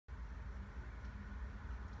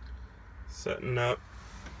Setting up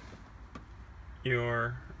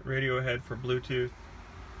your radio head for Bluetooth.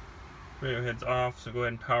 Radio head's off, so go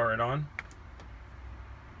ahead and power it on.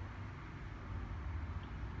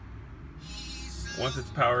 Once it's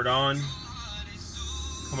powered on,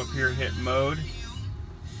 come up here, hit mode.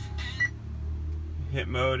 Hit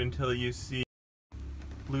mode until you see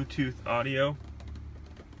Bluetooth audio.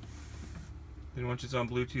 Then once it's on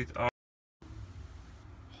Bluetooth audio,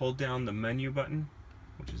 hold down the menu button,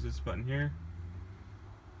 which is this button here.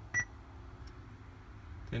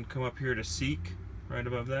 Then come up here to seek, right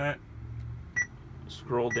above that.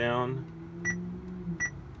 Scroll down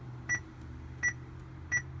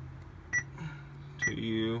till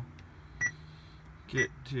you get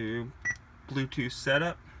to Bluetooth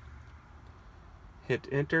setup. Hit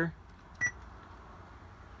enter.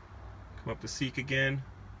 Come up to seek again.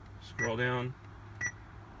 Scroll down.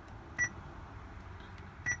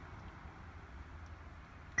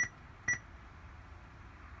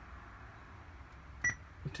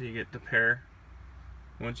 Until you get the pair.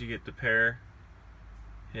 Once you get the pair,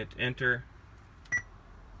 hit enter.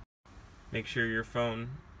 Make sure your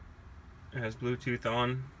phone has Bluetooth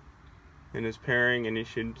on and is pairing, and you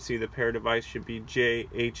should see the pair device should be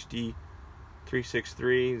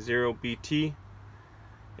JHD3630BT.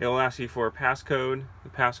 It'll ask you for a passcode. The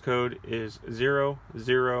passcode is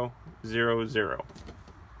 0000.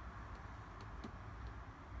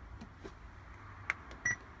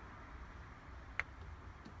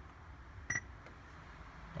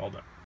 All done.